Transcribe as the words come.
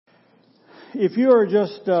If you are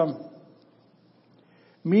just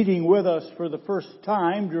meeting with us for the first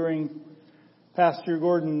time during Pastor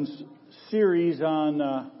Gordon's series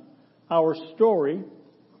on our story,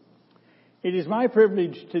 it is my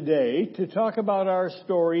privilege today to talk about our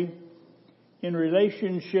story in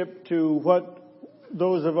relationship to what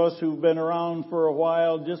those of us who've been around for a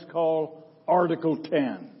while just call Article 10.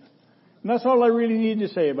 And that's all I really need to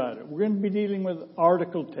say about it. We're going to be dealing with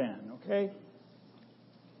Article 10, okay?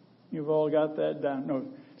 You've all got that down. No,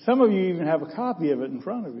 some of you even have a copy of it in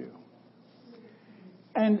front of you.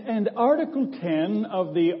 And Article 10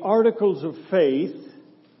 of the Articles of Faith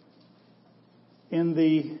in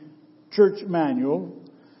the Church Manual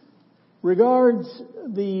regards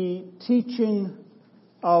the teaching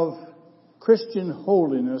of Christian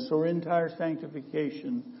holiness or entire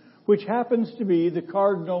sanctification, which happens to be the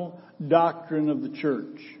cardinal doctrine of the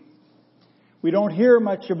church. We don't hear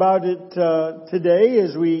much about it today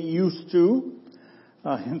as we used to.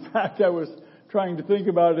 In fact, I was trying to think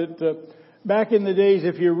about it. Back in the days,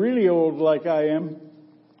 if you're really old like I am,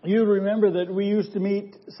 you remember that we used to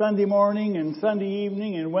meet Sunday morning and Sunday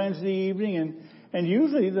evening and Wednesday evening, and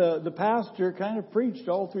usually the pastor kind of preached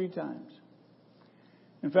all three times.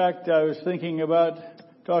 In fact, I was thinking about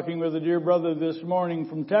talking with a dear brother this morning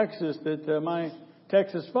from Texas that my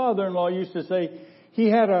Texas father-in-law used to say he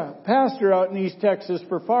had a pastor out in East Texas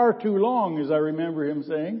for far too long, as I remember him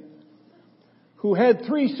saying, who had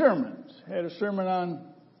three sermons. Had a sermon on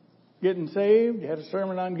getting saved, had a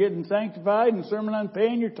sermon on getting sanctified, and a sermon on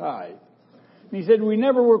paying your tithe. And he said we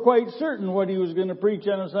never were quite certain what he was going to preach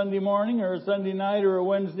on a Sunday morning or a Sunday night or a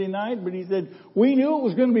Wednesday night, but he said we knew it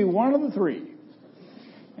was going to be one of the three.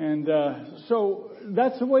 And so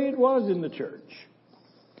that's the way it was in the church.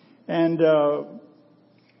 And the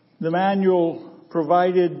manual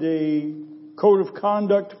provided a code of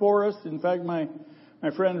conduct for us. In fact, my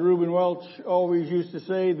friend Reuben Welch always used to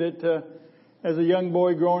say that as a young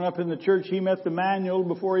boy growing up in the church, he met the manual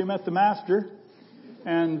before he met the master.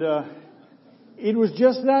 And it was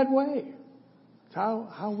just that way. It's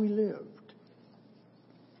how we lived.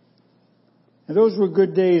 And those were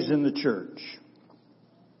good days in the church.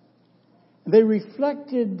 They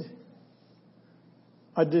reflected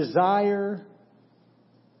a desire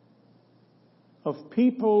of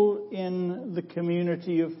people in the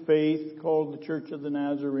community of faith called the Church of the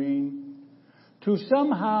Nazarene to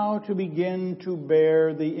somehow to begin to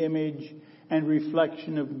bear the image and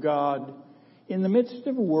reflection of God in the midst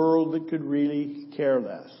of a world that could really care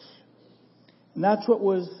less. And that's what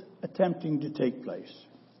was attempting to take place.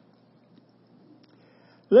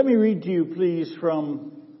 Let me read to you, please,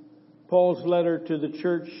 from Paul's letter to the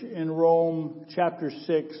church in Rome, chapter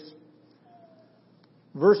 6,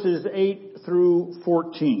 verses 8 through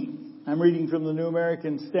 14. I'm reading from the New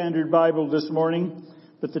American Standard Bible this morning,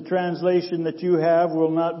 but the translation that you have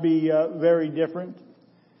will not be very different.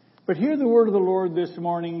 But hear the word of the Lord this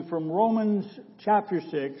morning from Romans chapter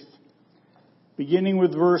 6, beginning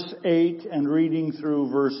with verse 8 and reading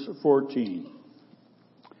through verse 14.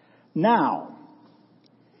 Now,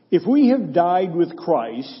 if we have died with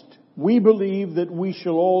Christ, we believe that we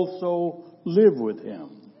shall also live with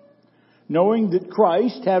him, knowing that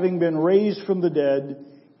Christ, having been raised from the dead,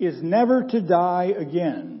 is never to die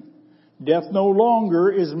again. Death no longer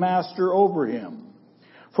is master over him.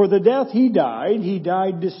 For the death he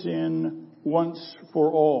died to sin once for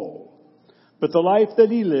all. But the life that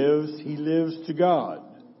he lives to God.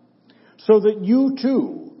 So that you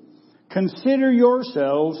too consider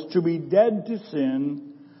yourselves to be dead to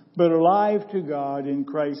sin, but alive to God in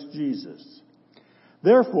Christ Jesus.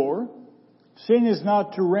 Therefore, sin is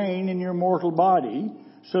not to reign in your mortal body,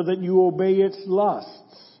 so that you obey its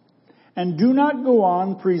lusts. And do not go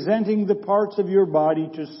on presenting the parts of your body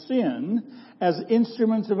to sin as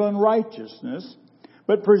instruments of unrighteousness,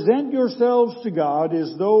 but present yourselves to God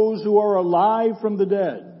as those who are alive from the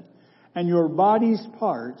dead, and your body's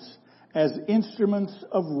parts as instruments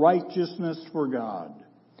of righteousness for God.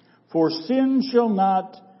 For sin shall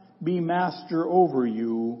not be master over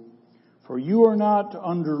you, for you are not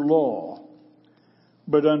under law,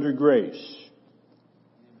 but under grace.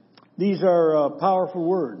 These are powerful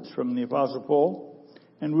words from the Apostle Paul,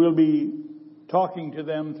 and we'll be talking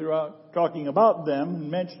about them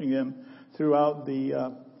and mentioning them throughout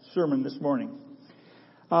the sermon this morning.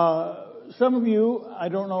 Some of you, I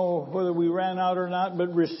don't know whether we ran out or not,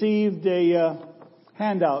 but received a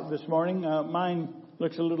handout this morning. Mine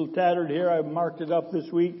looks a little tattered here. I marked it up this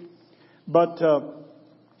week. But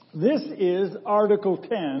this is Article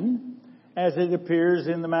 10, as it appears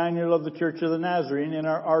in the Manual of the Church of the Nazarene in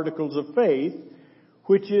our Articles of Faith,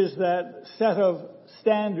 which is that set of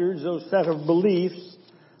standards, those set of beliefs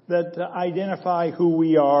that identify who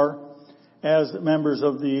we are as members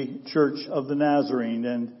of the Church of the Nazarene.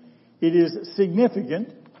 And it is significant,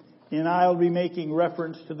 and I'll be making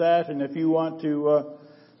reference to that. And if you want to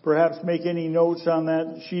perhaps make any notes on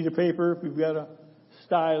that sheet of paper, if you've got a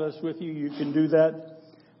stylus with you, you can do that.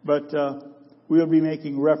 But we'll be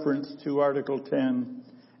making reference to Article 10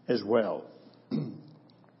 as well.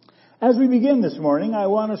 As we begin this morning, I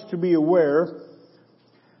want us to be aware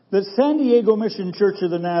that San Diego Mission Church of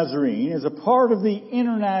the Nazarene is a part of the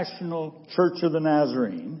International Church of the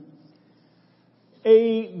Nazarene,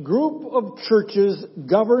 a group of churches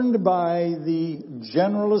governed by the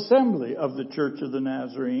General Assembly of the Church of the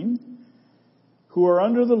Nazarene, who are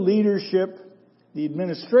under the leadership, the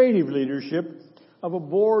administrative leadership, of a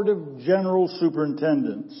board of general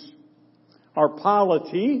superintendents. Our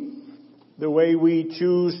polity, the way we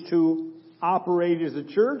choose to operate as a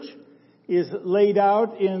church, is laid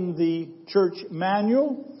out in the church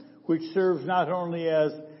manual, which serves not only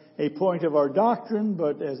as a point of our doctrine,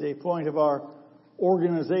 but as a point of our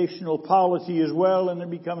organizational polity as well, and it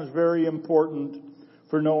becomes very important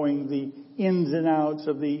for knowing the ins and outs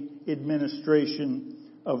of the administration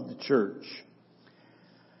of the church.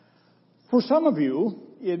 For some of you,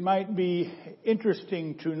 it might be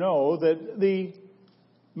interesting to know that the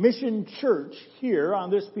Mission Church here on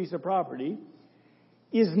this piece of property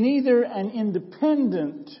is neither an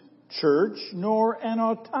independent church nor an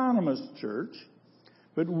autonomous church,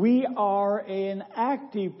 but we are an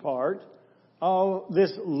active part of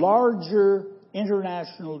this larger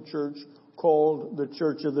international church called the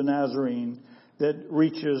Church of the Nazarene that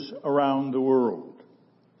reaches around the world.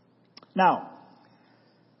 Now,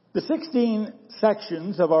 the 16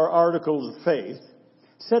 sections of our Articles of Faith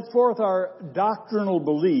set forth our doctrinal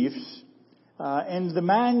beliefs, and the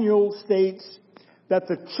manual states that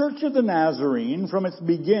the Church of the Nazarene, from its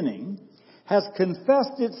beginning, has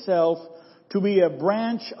confessed itself to be a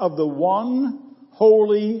branch of the one,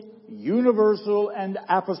 holy, universal, and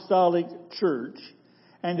apostolic church,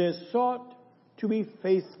 and has sought to be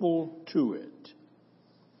faithful to it.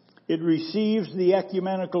 It receives the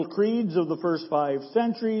ecumenical creeds of the first 5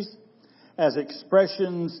 centuries as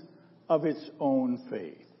expressions of its own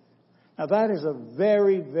faith. Now that is a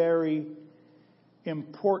very, very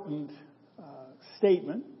important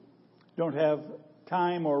statement. Don't have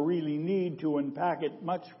time or really need to unpack it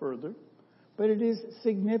much further, but it is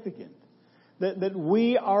significant that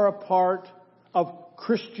we are a part of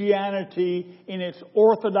Christianity in its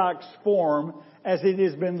orthodox form as it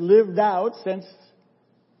has been lived out since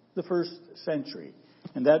the first century.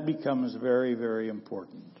 And that becomes very, very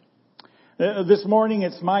important. This morning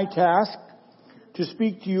it's my task to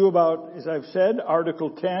speak to you about, as I've said,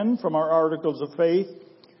 Article 10 from our Articles of Faith,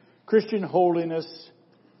 Christian holiness,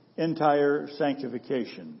 entire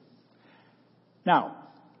sanctification. Now,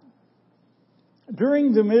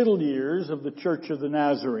 during the middle years of the Church of the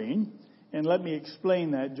Nazarene, and let me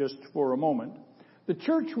explain that just for a moment, the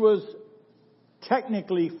church was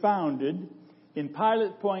technically founded in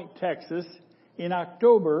Pilot Point, Texas, in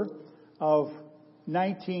October of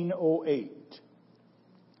 1908.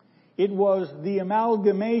 It was the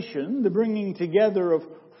amalgamation, the bringing together of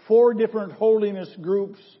 4 different holiness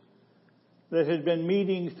groups that had been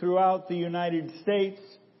meeting throughout the United States.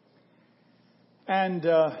 And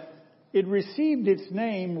it received its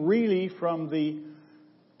name really from the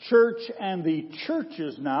church and the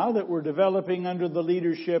churches now that were developing under the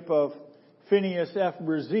leadership of Phineas F.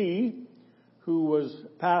 Brzee, who was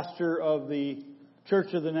pastor of the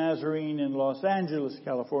Church of the Nazarene in Los Angeles,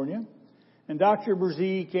 California. And Dr.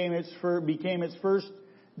 Brzee became its first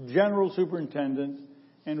general superintendent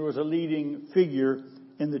and was a leading figure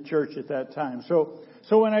in the church at that time. So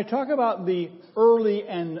when I talk about the early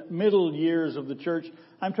and middle years of the church,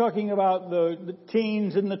 I'm talking about the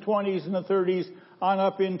teens and the 20s and the 30s on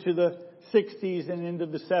up into the 60s and into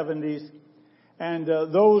the 70s. And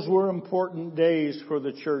those were important days for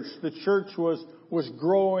the church. The church was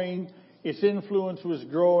growing. Its influence was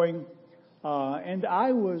growing. And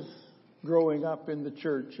I was growing up in the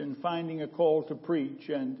church and finding a call to preach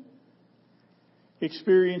and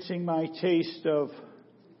experiencing my taste of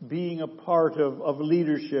being a part of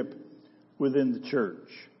leadership within the church.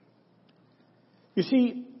 You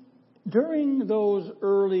see, during those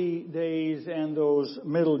early days and those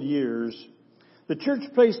middle years, the church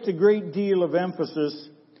placed a great deal of emphasis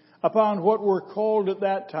upon what were called at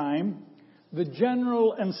that time the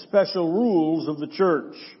general and special rules of the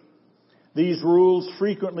church. These rules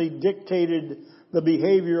frequently dictated the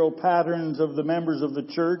behavioral patterns of the members of the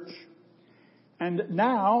church. And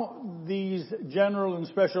now these general and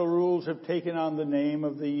special rules have taken on the name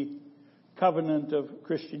of the covenant of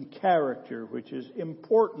Christian character, which is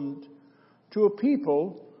important to a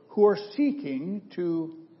people who are seeking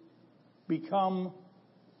to become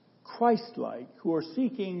Christ-like, who are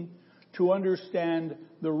seeking to understand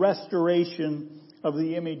the restoration of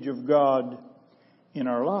the image of God in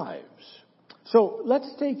our lives. So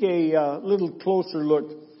let's take a little closer look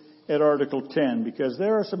at Article 10, because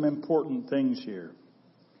there are some important things here.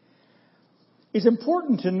 It's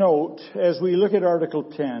important to note, as we look at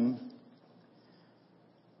Article 10,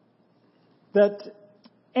 that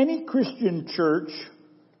any Christian church,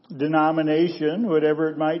 denomination, whatever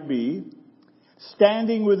it might be,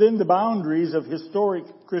 standing within the boundaries of historic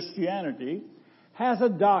Christianity, has a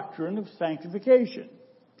doctrine of sanctification.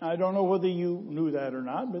 I don't know whether you knew that or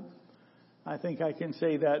not, but I think I can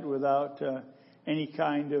say that without any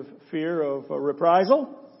kind of fear of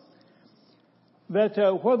reprisal.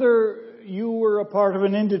 That whether you were a part of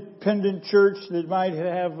an independent church that might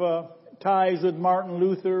have ties with Martin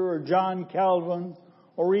Luther or John Calvin,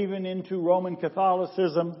 or even into Roman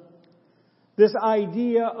Catholicism, this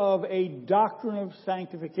idea of a doctrine of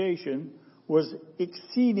sanctification was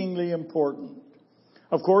exceedingly important.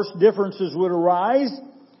 Of course, differences would arise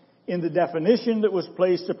in the definition that was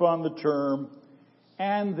placed upon the term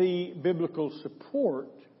and the biblical support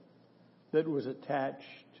that was attached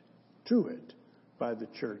to it by the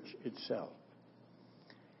church itself.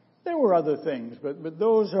 There were other things, but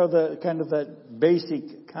those are the kind of that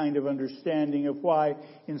basic kind of understanding of why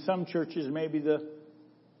in some churches maybe the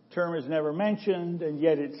term is never mentioned and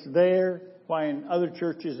yet it's there, why in other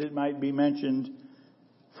churches it might be mentioned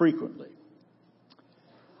frequently.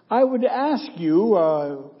 I would ask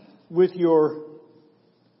you, with your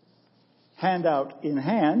handout in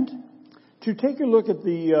hand, to take a look at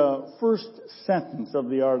the first sentence of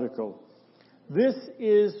the article. This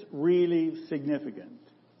is really significant.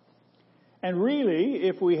 And really,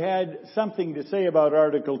 if we had something to say about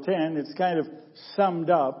Article 10, it's kind of summed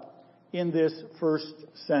up in this first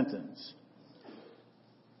sentence.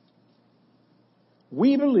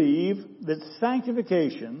 We believe that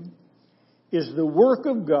sanctification is the work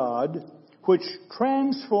of God which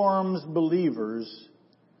transforms believers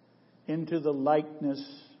into the likeness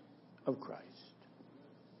of Christ.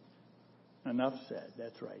 Enough said.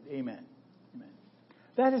 That's right. Amen. Amen.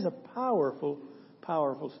 That is a powerful,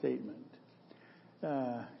 powerful statement.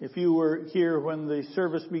 If you were here when the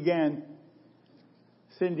service began,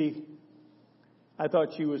 Cindy, I thought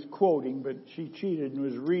she was quoting, but she cheated and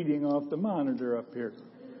was reading off the monitor up here.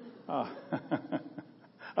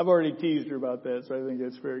 I've already teased her about that, so I think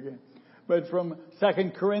that's fair game. But from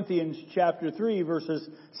 2 Corinthians chapter 3, verses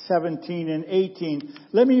 17 and 18.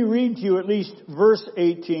 Let me read to you at least verse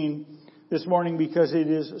 18 this morning because it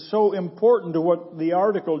is so important to what the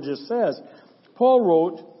article just says. Paul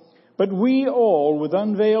wrote, "But we all, with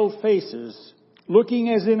unveiled faces, looking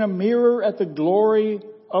as in a mirror at the glory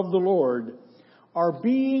of the Lord, are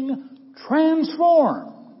being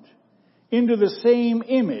transformed into the same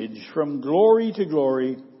image from glory to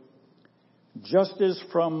glory, just as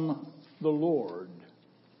from the Lord,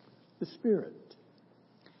 the Spirit."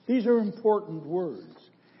 These are important words.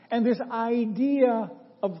 And this idea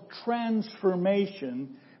of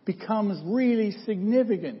transformation becomes really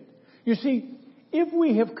significant. You see, if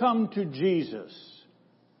we have come to Jesus,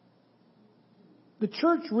 the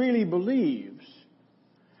church really believes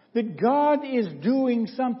that God is doing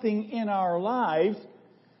something in our lives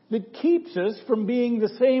that keeps us from being the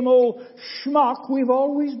same old schmuck we've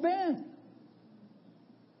always been.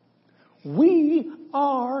 We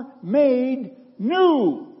are made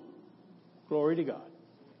new. Glory to God.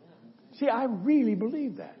 See, I really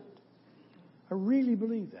believe that. I really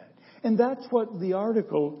believe that. And that's what the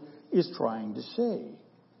article is trying to say.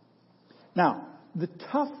 Now, the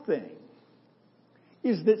tough thing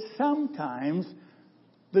is that sometimes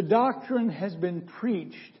the doctrine has been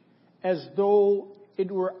preached as though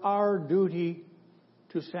it were our duty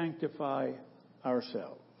to sanctify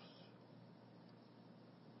ourselves.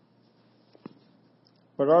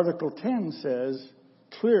 But Article 10 says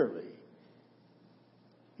clearly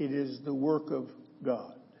it is the work of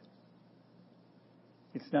God.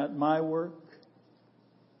 It's not my work.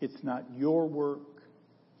 It's not your work.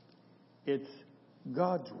 It's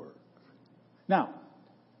God's work. Now,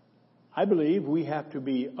 I believe we have to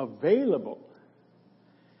be available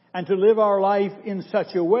and to live our life in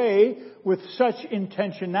such a way with such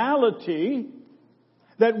intentionality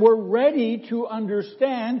that we're ready to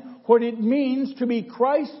understand what it means to be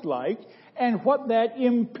Christ-like and what that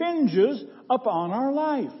impinges upon our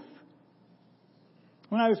life.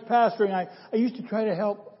 When I was pastoring, I used to try to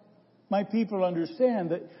help my people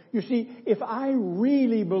understand that, you see, if I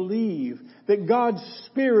really believe that God's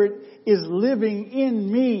Spirit is living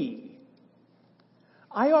in me,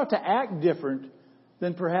 I ought to act different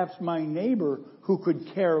than perhaps my neighbor who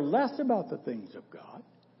could care less about the things of God.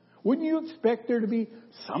 Wouldn't you expect there to be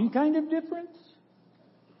some kind of difference?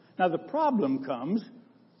 Now the problem comes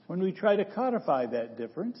when we try to codify that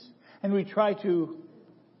difference and we try to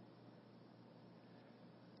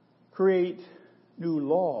create new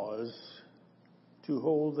laws to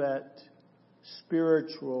hold that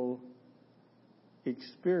spiritual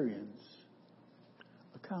experience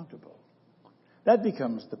accountable. That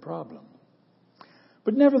becomes the problem.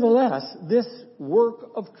 But nevertheless, this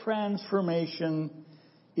work of transformation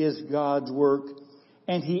is God's work,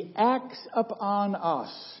 and He acts upon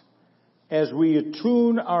us as we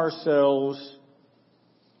attune ourselves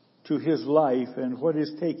to His life and what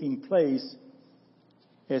is taking place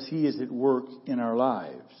as He is at work in our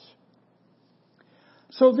lives.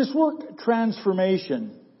 So this work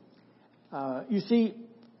transformation, you see,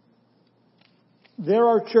 there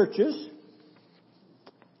are churches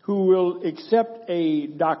who will accept a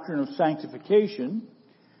doctrine of sanctification,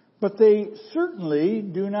 but they certainly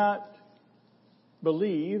do not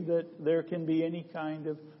believe that there can be any kind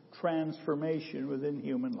of transformation within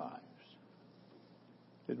human lives.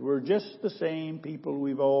 That we're just the same people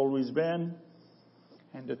we've always been.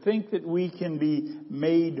 And to think that we can be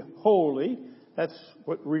made holy, that's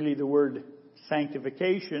what really the word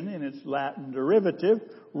sanctification in its Latin derivative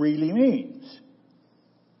really means.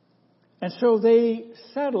 And so they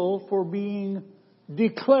settle for being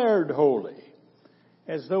declared holy,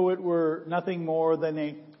 as though it were nothing more than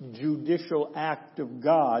a judicial act of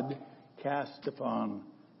God cast upon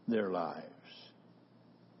their lives.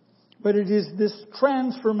 But it is this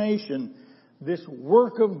transformation, this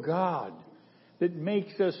work of God, that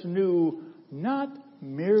makes us new, not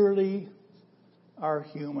merely our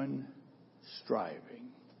human striving.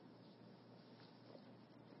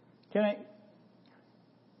 Can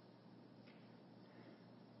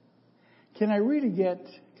I really get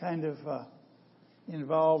kind of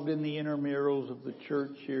involved in the intramurals of the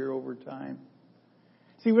church here over time?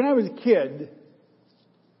 See, when I was a kid,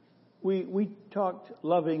 we talked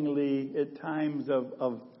lovingly at times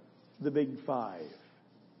of the Big Five.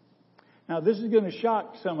 Now, this is going to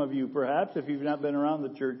shock some of you, perhaps, if you've not been around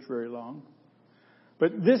the church very long.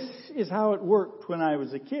 But this is how it worked when I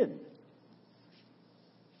was a kid.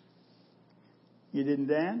 You didn't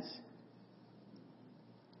dance.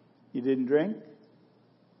 You didn't drink.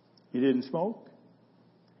 You didn't smoke.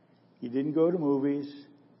 You didn't go to movies.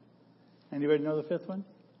 Anybody know the fifth one?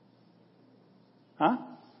 Huh?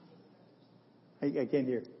 I can't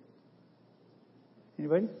hear.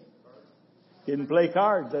 Anybody? Didn't play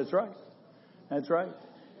cards. That's right. That's right.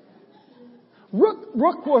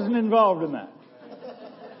 Rook wasn't involved in that.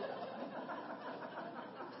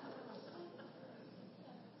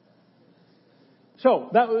 So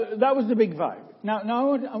that was the Big Five. Now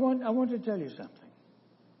I want to tell you something.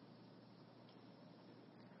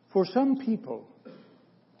 For some people,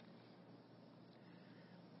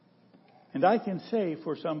 and I can say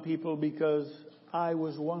for some people because I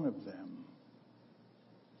was one of them,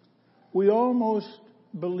 we almost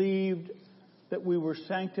believed that we were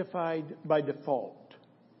sanctified by default.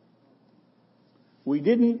 We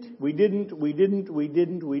didn't,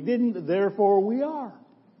 therefore we are.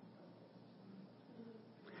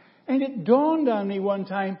 And it dawned on me one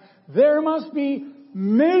time, there must be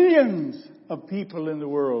millions of people in the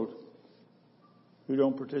world who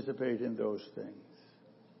don't participate in those things,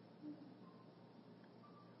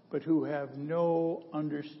 but who have no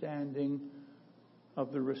understanding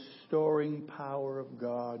of the restoring power of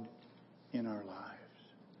God in our lives.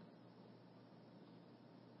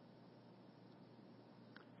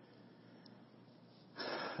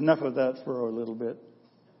 Enough of that for a little bit.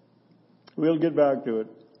 We'll get back to it.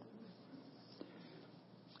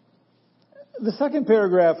 The second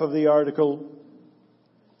paragraph of the article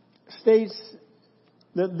states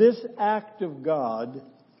that this act of God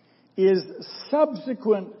is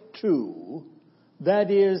subsequent to,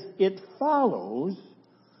 that is, it follows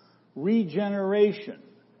regeneration.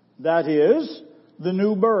 That is, the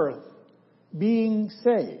new birth, being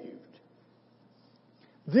saved.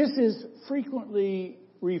 This is frequently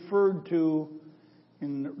referred to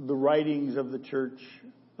in the writings of the Church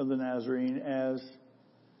of the Nazarene as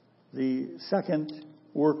the second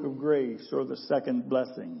work of grace or the second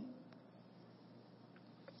blessing.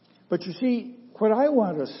 But you see, what I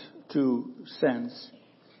want us to sense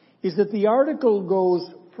is that the article goes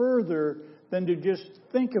further than to just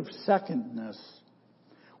think of secondness.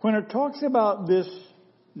 When it talks about this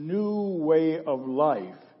new way of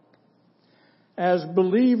life, as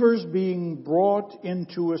believers being brought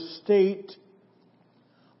into a state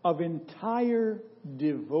of entire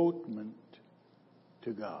devotement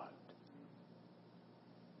to God.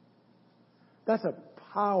 That's a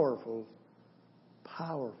powerful,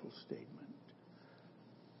 powerful statement.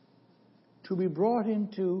 To be brought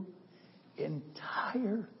into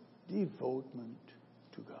entire devotement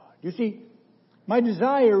to God. You see, my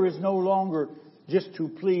desire is no longer just to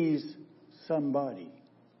please somebody,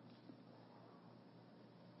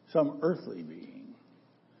 some earthly being.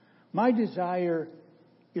 My desire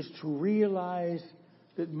is to realize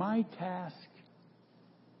that my task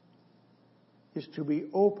is to be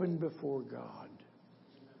open before God.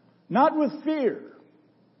 Not with fear,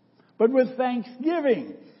 but with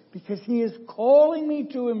thanksgiving, because He is calling me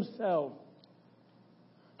to Himself,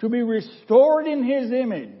 to be restored in His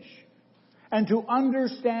image, and to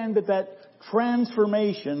understand that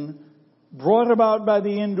transformation brought about by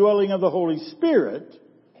the indwelling of the Holy Spirit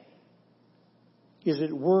is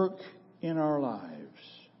at work in our lives.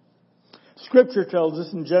 Scripture tells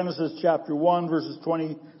us in Genesis chapter 1, verses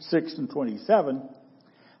 26 and 27,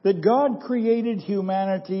 that God created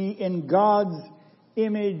humanity in God's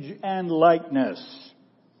image and likeness.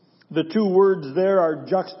 The two words there are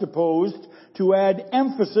juxtaposed to add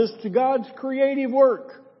emphasis to God's creative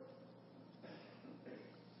work.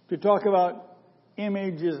 To talk about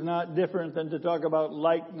image is not different than to talk about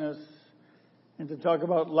likeness. And to talk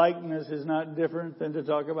about likeness is not different than to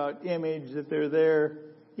talk about image, that they're there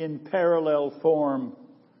in parallel form.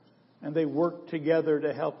 And they work together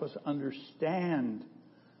to help us understand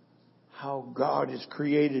how God has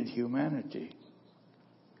created humanity.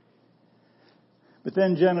 But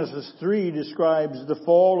then Genesis 3 describes the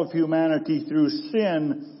fall of humanity through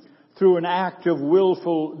sin, through an act of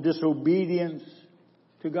willful disobedience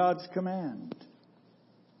to God's command.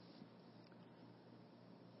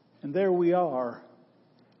 And there we are,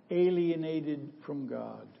 alienated from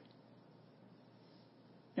God,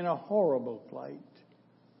 in a horrible plight,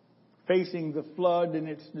 facing the flood and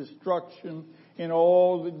its destruction and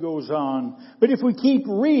all that goes on. But if we keep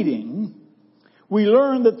reading, we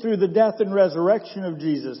learn that through the death and resurrection of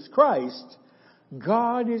Jesus Christ,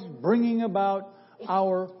 God is bringing about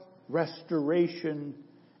our restoration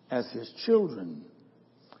as His children.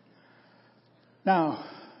 Now,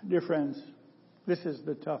 dear friends, this is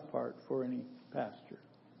the tough part for any pastor.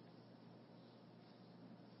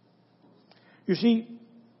 You see,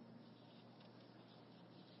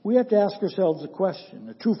 we have to ask ourselves a question,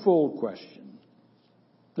 a twofold question.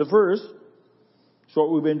 The first is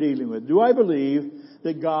what we've been dealing with. Do I believe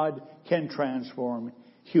that God can transform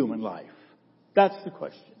human life? That's the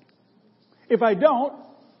question. If I don't,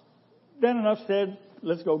 then enough said,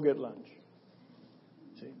 let's go get lunch.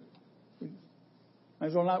 See? Might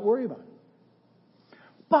as well not worry about it.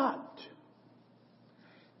 But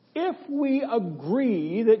if we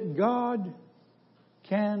agree that God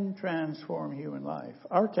can transform human life,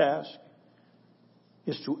 our task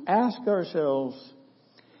is to ask ourselves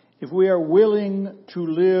if we are willing to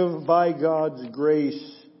live by God's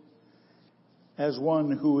grace as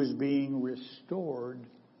one who is being restored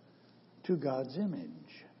to God's image.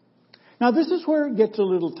 Now, this is where it gets a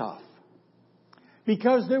little tough,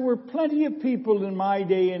 because there were plenty of people in my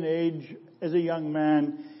day and age as a young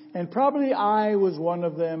man, and probably I was one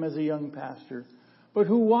of them as a young pastor, but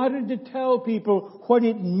who wanted to tell people what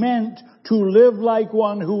it meant to live like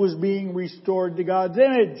one who was being restored to God's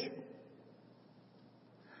image.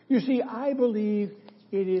 You see, I believe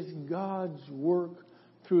it is God's work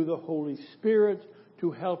through the Holy Spirit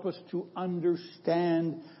to help us to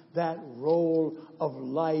understand that role of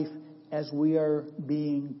life as we are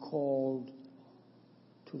being called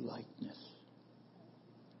to likeness.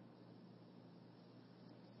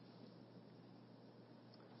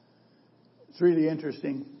 It's really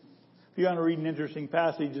interesting. If you want to read an interesting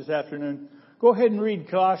passage this afternoon, go ahead and read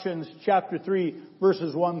Colossians chapter 3,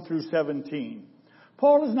 verses 1 through 17.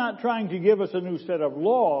 Paul is not trying to give us a new set of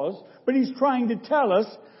laws, but he's trying to tell us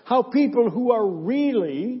how people who are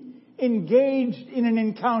really engaged in an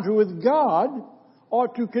encounter with God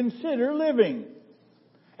ought to consider living.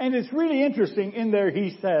 And it's really interesting. In there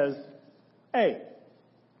he says, hey,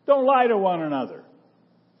 don't lie to one another.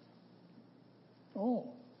 Oh,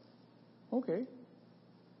 okay.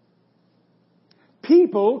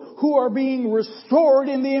 People who are being restored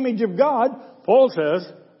in the image of God, Paul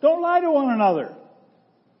says, don't lie to one another.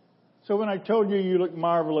 So when I told you you look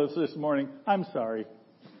marvelous this morning, I'm sorry.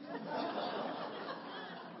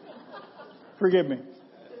 Forgive me.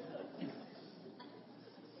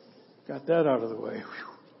 Got that out of the way.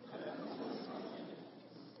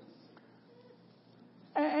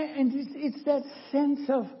 And it's that sense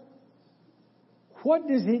of What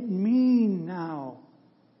does it mean now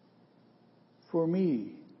for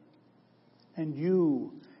me and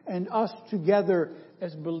you and us together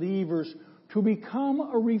as believers to become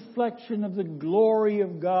a reflection of the glory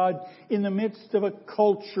of God in the midst of a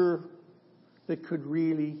culture that could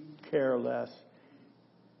really care less?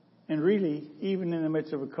 And really, even in the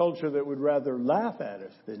midst of a culture that would rather laugh at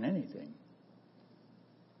us than anything.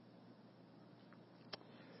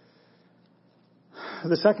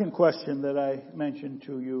 The second question that I mentioned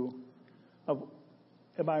to you of,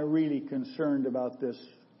 am I really concerned about this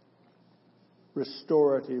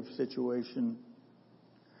restorative situation?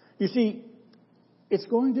 You see, it's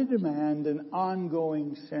going to demand an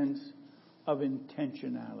ongoing sense of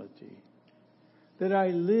intentionality. That I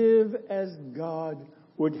live as God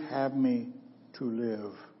would have me to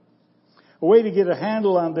live. A way to get a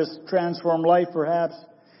handle on this transformed life, perhaps,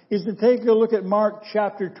 is to take a look at Mark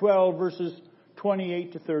chapter 12, verses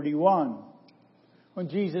 28 to 31, when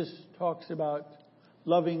Jesus talks about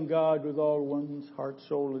loving God with all one's heart,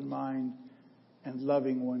 soul, and mind, and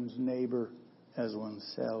loving one's neighbor as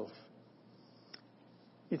oneself.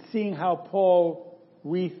 It's seeing how Paul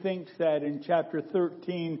rethinks that in chapter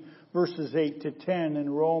 13, verses 8 to 10 in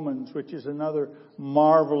Romans, which is another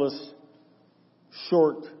marvelous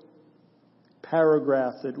short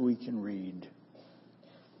paragraph that we can read.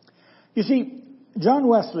 You see, John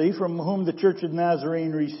Wesley, from whom the Church of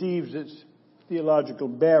Nazarene receives its theological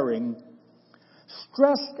bearing,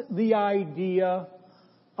 stressed the idea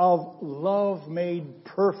of love made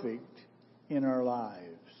perfect in our lives.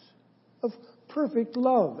 Of perfect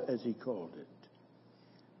love, as he called it.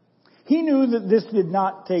 He knew that this did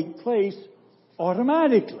not take place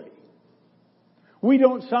automatically. We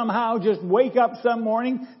don't somehow just wake up some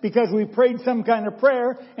morning because we prayed some kind of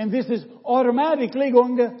prayer and this is automatically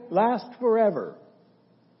going to last forever.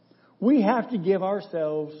 We have to give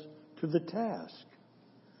ourselves to the task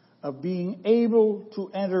of being able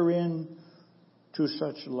to enter in to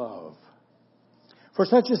such love. For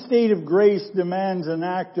such a state of grace demands an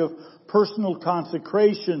act of personal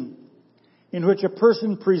consecration in which a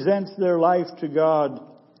person presents their life to God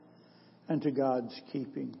and to God's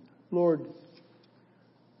keeping. Lord,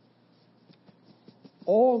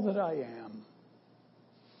 all that I am,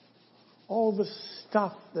 all the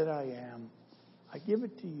stuff that I am, I give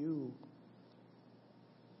it to you.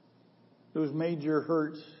 Those major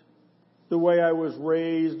hurts, the way I was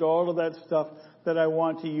raised, all of that stuff that I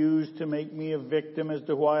want to use to make me a victim as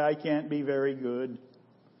to why I can't be very good.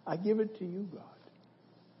 I give it to you, God.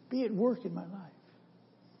 Be at work in my life.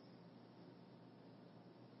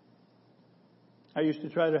 I used to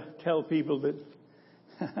try to tell people that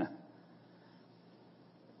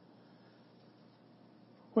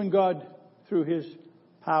when God, through His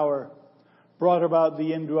power, brought about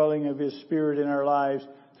the indwelling of His Spirit in our lives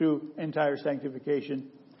through entire sanctification,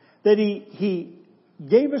 that He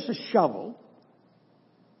gave us a shovel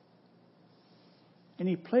and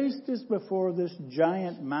He placed us before this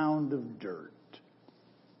giant mound of dirt.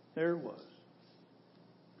 There it was.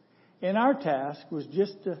 And our task was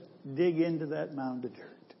just to dig into that mound of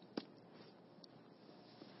dirt.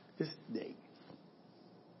 Just dig.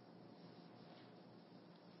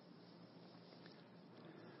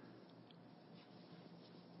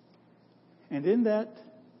 And in that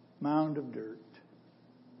mound of dirt,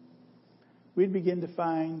 we'd begin to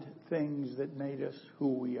find things that made us who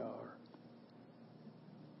we are.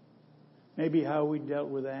 Maybe how we dealt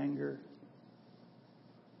with anger.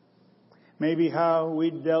 Maybe how we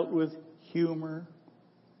dealt with humor.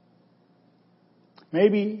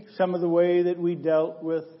 Maybe some of the way that we dealt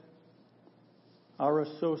with our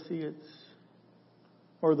associates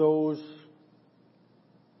or those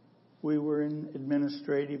we were in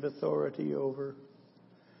administrative authority over.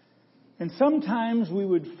 And sometimes we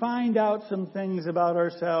would find out some things about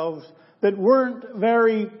ourselves that weren't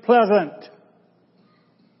very pleasant.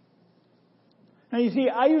 Now you see,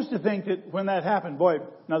 I used to think that when that happened, boy,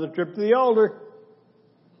 another trip to the altar.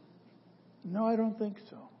 No, I don't think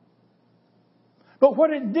so. But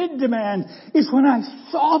what it did demand is when I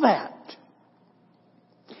saw that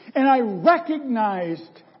and I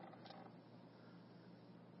recognized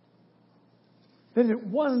that it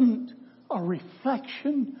wasn't a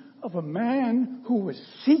reflection of a man who was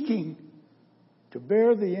seeking to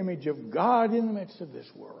bear the image of God in the midst of this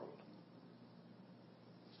world.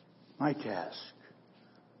 My task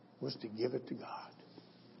was to give it to God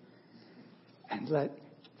and let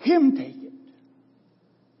Him take it.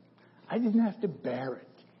 I didn't have to bear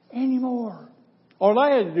it anymore. All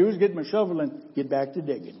I had to do was get my shovel and get back to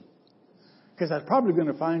digging. Because I was probably going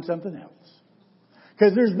to find something else.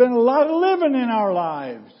 Because there's been a lot of living in our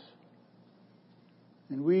lives.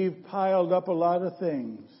 And we've piled up a lot of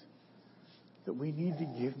things that we need to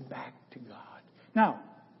give back to God. Now,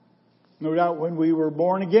 no doubt when we were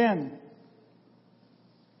born again,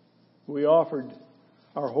 we offered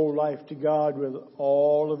our whole life to God with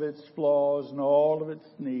all of its flaws and all of its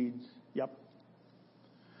needs. Yep.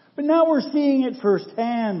 But now we're seeing it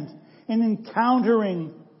firsthand and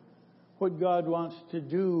encountering what God wants to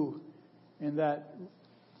do in that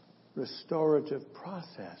restorative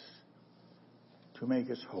process to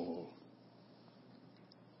make us whole.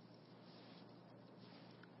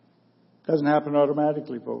 Doesn't happen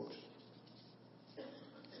automatically, folks.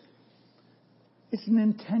 It's an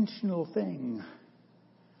intentional thing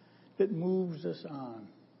that moves us on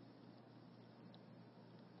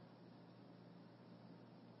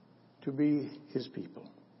to be His people.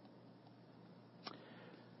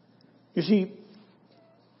 You see,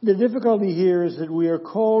 the difficulty here is that we are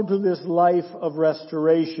called to this life of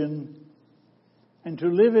restoration and to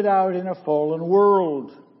live it out in a fallen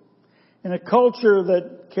world, in a culture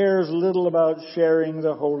that cares little about sharing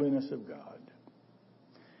the holiness of God.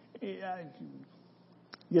 I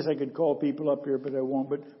guess I could call people up here, but I won't.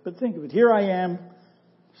 But think of it. Here I am,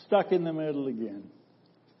 stuck in the middle again.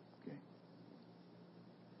 Okay.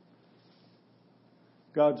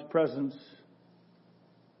 God's presence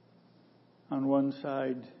on one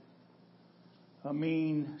side, a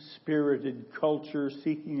mean-spirited culture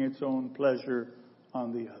seeking its own pleasure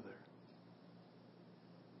on the other.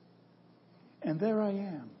 And there I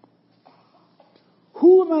am.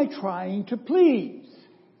 Who am I trying to please?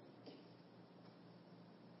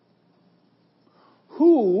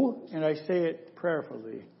 Who, and I say it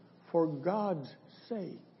prayerfully, for God's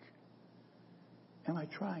sake, am I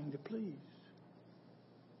trying to please?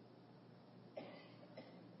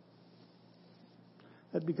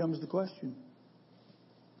 That becomes the question.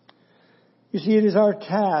 You see, it is our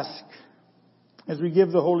task, as we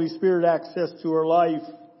give the Holy Spirit access to our life,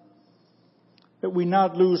 that we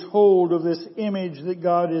not lose hold of this image that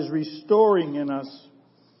God is restoring in us.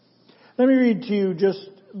 Let me read to you just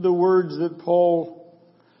the words that Paul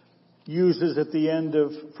uses at the end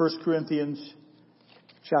of 1 Corinthians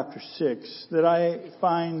chapter 6 that I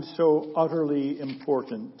find so utterly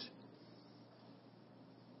important.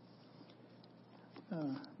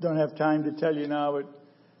 Don't have time to tell you now, but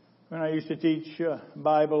when I used to teach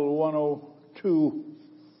Bible 102,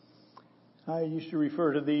 I used to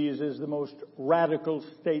refer to these as the most radical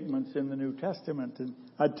statements in the New Testament. And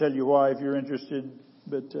I'd tell you why if you're interested,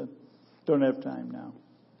 but don't have time now.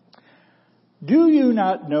 Do you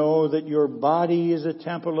not know that your body is a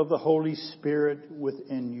temple of the Holy Spirit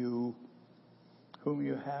within you, whom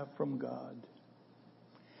you have from God?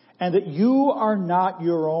 And that you are not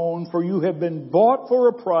your own, for you have been bought for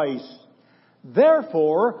a price.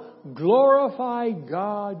 Therefore, glorify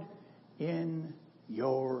God in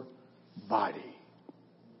your body.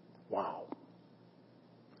 Wow.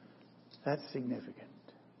 That's significant.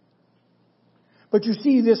 But you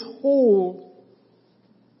see, this whole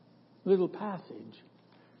little passage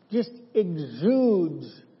just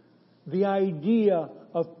exudes the idea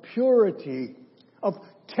of purity, of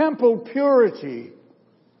temple purity,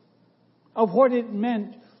 of what it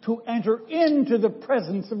meant to enter into the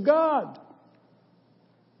presence of God.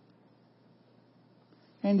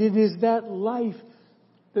 And it is that life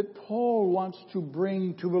that Paul wants to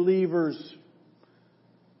bring to believers,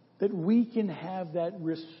 that we can have that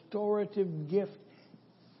restorative gift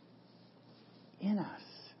in us,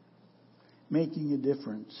 making a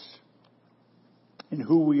difference in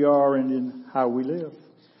who we are and in how we live.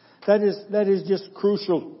 That is just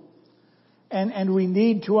crucial. And we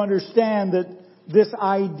need to understand that this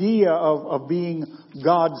idea of being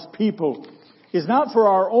God's people is not for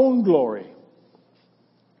our own glory,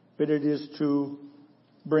 but it is to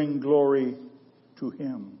bring glory to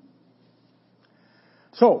Him.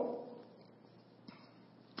 So,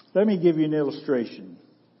 let me give you an illustration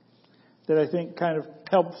that I think kind of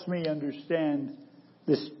helps me understand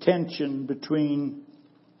this tension between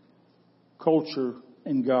culture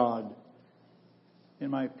and God in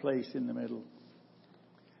my place in the middle.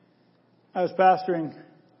 I was pastoring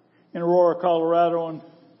in Aurora, Colorado, and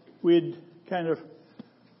we'd kind of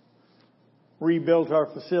rebuilt our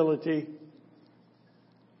facility.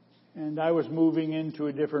 And I was moving into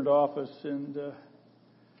a different office, and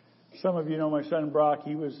some of you know my son Brock.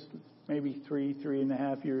 He was maybe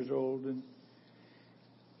 3.5 years old, and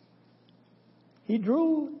he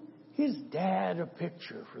drew his dad a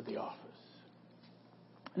picture for the office.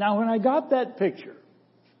 Now, when I got that picture,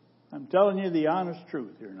 I'm telling you the honest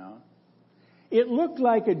truth here now, it looked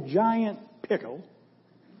like a giant pickle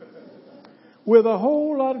with a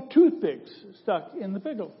whole lot of toothpicks stuck in the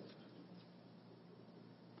pickle.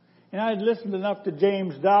 And I'd listened enough to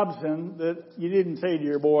James Dobson that you didn't say to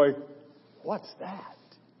your boy, "What's that?"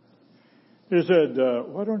 He said,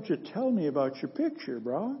 "Why don't you tell me about your picture,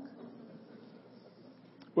 Brock?"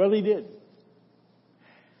 Well, he did.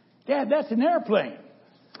 "Dad, that's an airplane."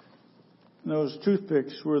 And those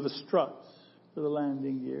toothpicks were the struts for the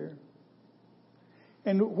landing gear.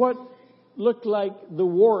 And what looked like the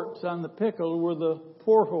warts on the pickle were the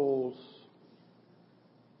portholes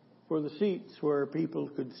for the seats where people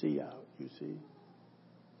could see out, you see.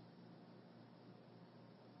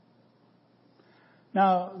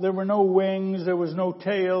 Now, there were no wings, there was no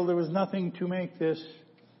tail, there was nothing to make this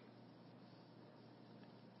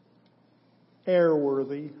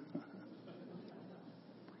airworthy.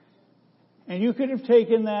 And you could have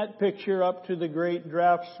taken that picture up to the great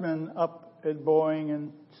draftsmen up at Boeing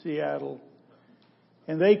in Seattle.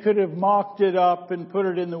 And they could have mocked it up and put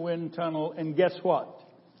it in the wind tunnel. And guess what?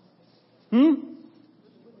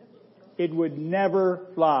 It would never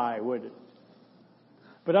fly, would it?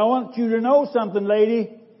 But I want you to know something,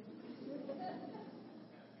 lady.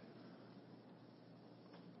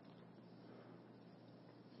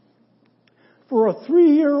 For a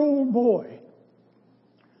 3-year-old boy,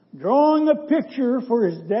 drawing a picture for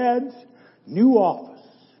his dad's new office,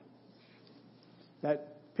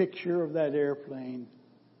 that picture of that airplane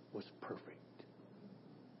was perfect.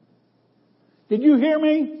 Did you hear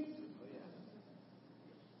me?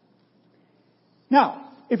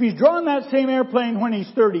 Now, if he's drawn that same airplane when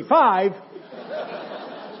he's 35,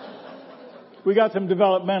 we got some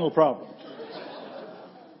developmental problems.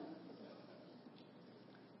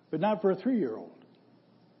 But not for a 3-year-old.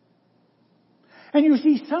 And you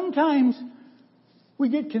see, sometimes we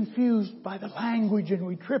get confused by the language and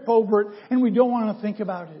we trip over it and we don't want to think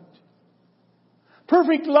about it.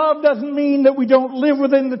 Perfect love doesn't mean that we don't live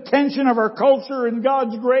within the tension of our culture and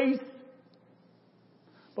God's grace.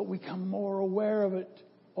 But we become more aware of it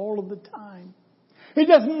all of the time. It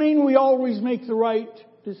doesn't mean we always make the right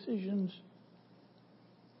decisions.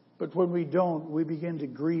 But when we don't, we begin to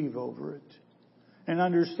grieve over it and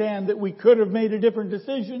understand that we could have made a different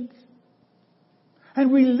decision.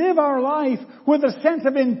 And we live our life with a sense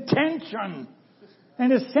of intention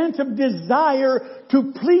and a sense of desire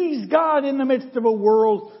to please God in the midst of a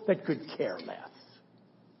world that could care less.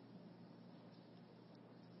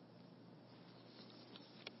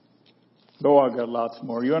 Oh, I've got lots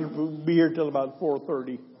more. You want to be here till about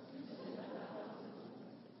 4:30?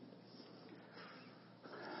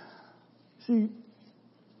 See,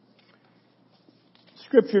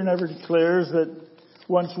 Scripture never declares that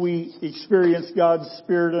once we experience God's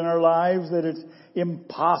Spirit in our lives, that it's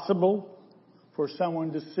impossible for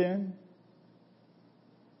someone to sin.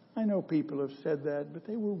 I know people have said that, but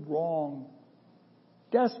they were wrong.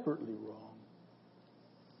 Desperately wrong.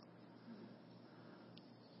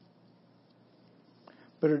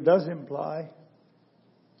 But it does imply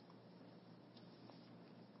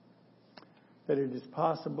that it is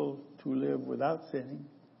possible to live without sinning.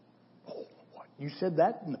 Oh, what? You said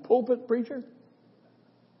that in the pulpit, preacher?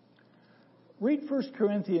 Read 1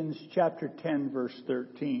 Corinthians chapter 10, verse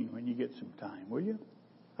 13 when you get some time, will you?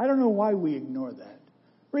 I don't know why we ignore that.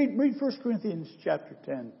 Read 1 Corinthians chapter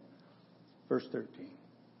 10, verse 13.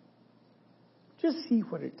 Just see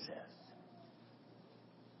what it says.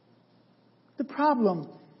 The problem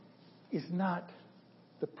is not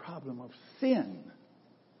the problem of sin.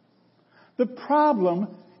 The problem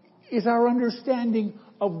is our understanding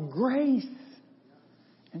of grace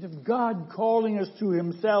and of God calling us to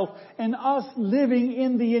Himself and us living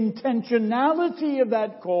in the intentionality of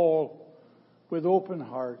that call with open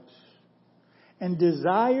hearts and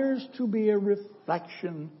desires to be a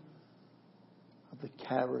reflection of the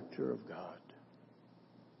character of God.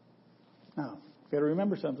 Now, you've got to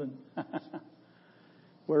remember something.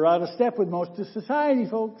 We're out of step with most of society,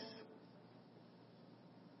 folks.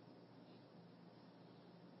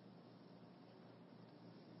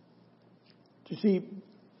 You see,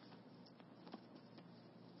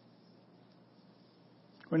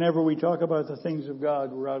 whenever we talk about the things of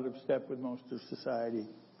God, we're out of step with most of society.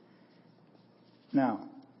 Now,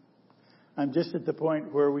 I'm just at the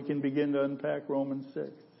point where we can begin to unpack Romans 6.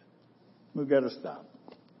 We've got to stop.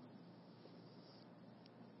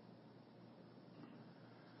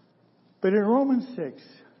 But in Romans 6,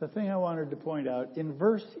 the thing I wanted to point out, in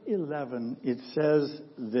verse 11, it says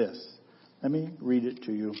this. Let me read it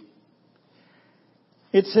to you.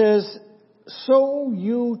 It says, "So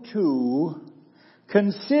you too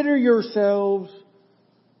consider yourselves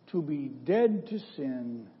to be dead to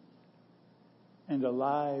sin and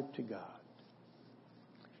alive to God."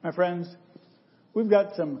 My friends, we've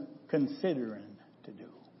got some considering to do.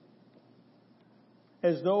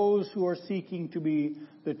 as those who are seeking to be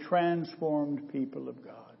the transformed people of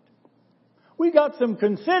God. We got some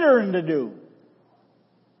considering to do.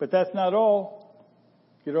 But that's not all.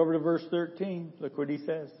 Get over to verse 13. Look what he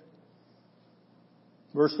says.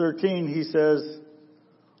 Verse 13, he says,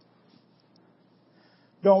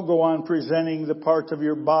 don't go on presenting the parts of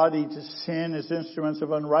your body to sin as instruments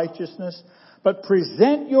of unrighteousness, but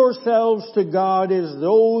present yourselves to God as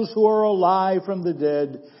those who are alive from the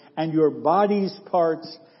dead, and your body's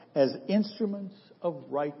parts as instruments of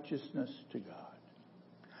righteousness to God.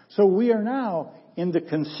 So we are now in the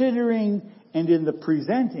considering and in the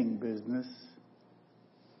presenting business,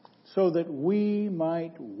 so that we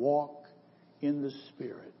might walk in the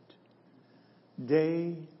Spirit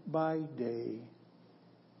day by day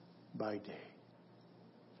by day.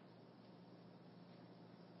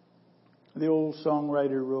 The old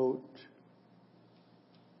songwriter wrote,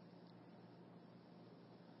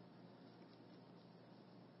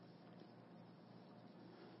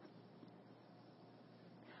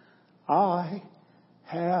 I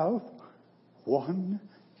have one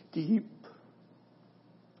deep,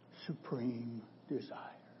 supreme desire,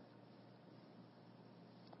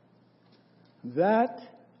 that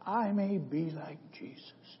I may be like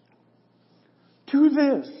Jesus. To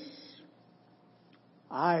this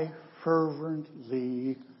I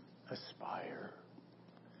fervently aspire,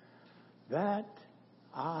 that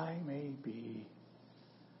I may be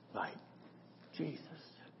like Jesus.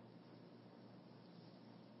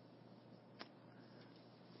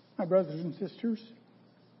 My brothers and sisters,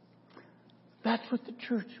 that's what the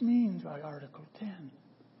church means by Article 10.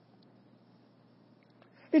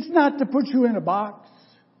 It's not to put you in a box.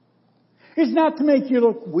 It's not to make you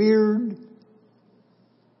look weird.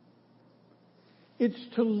 It's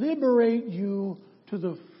to liberate you to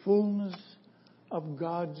the fullness of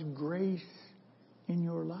God's grace in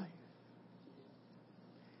your life.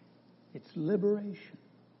 It's liberation.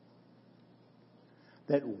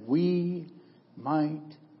 That we might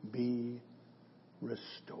be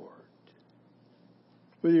restored.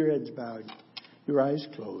 With your heads bowed, your eyes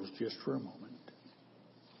closed just for a moment.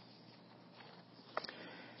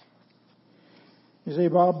 You say,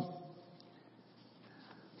 Bob,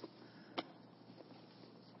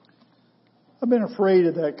 I've been afraid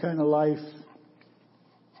of that kind of life.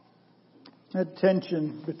 That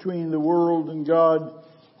tension between the world and God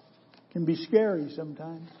can be scary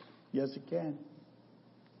sometimes. Yes, it can.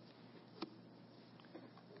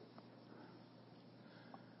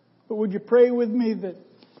 But would you pray with me that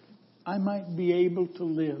I might be able to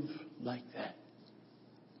live like that?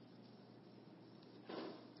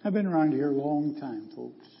 I've been around here a long time,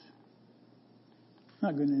 folks. I'm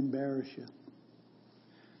not going to embarrass you.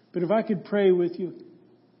 But if I could pray with you,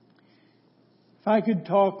 if I could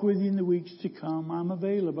talk with you in the weeks to come, I'm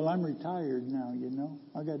available. I'm retired now, you know.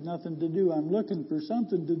 I got nothing to do. I'm looking for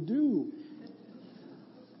something to do.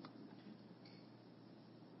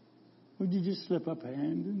 Would you just slip up a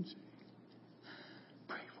hand and say,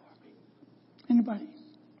 pray for me? Anybody?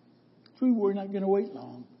 We're not going to wait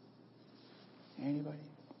long. Anybody?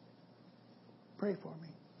 Pray for me.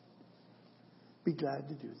 Be glad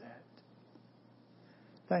to do that.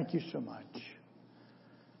 Thank you so much.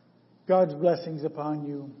 God's blessings upon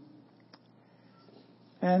you.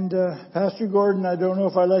 And Pastor Gordon, I don't know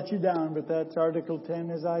if I let you down, but that's Article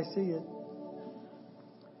 10 as I see it.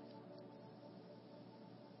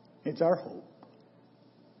 It's our hope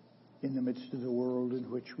in the midst of the world in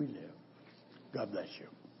which we live. God bless you.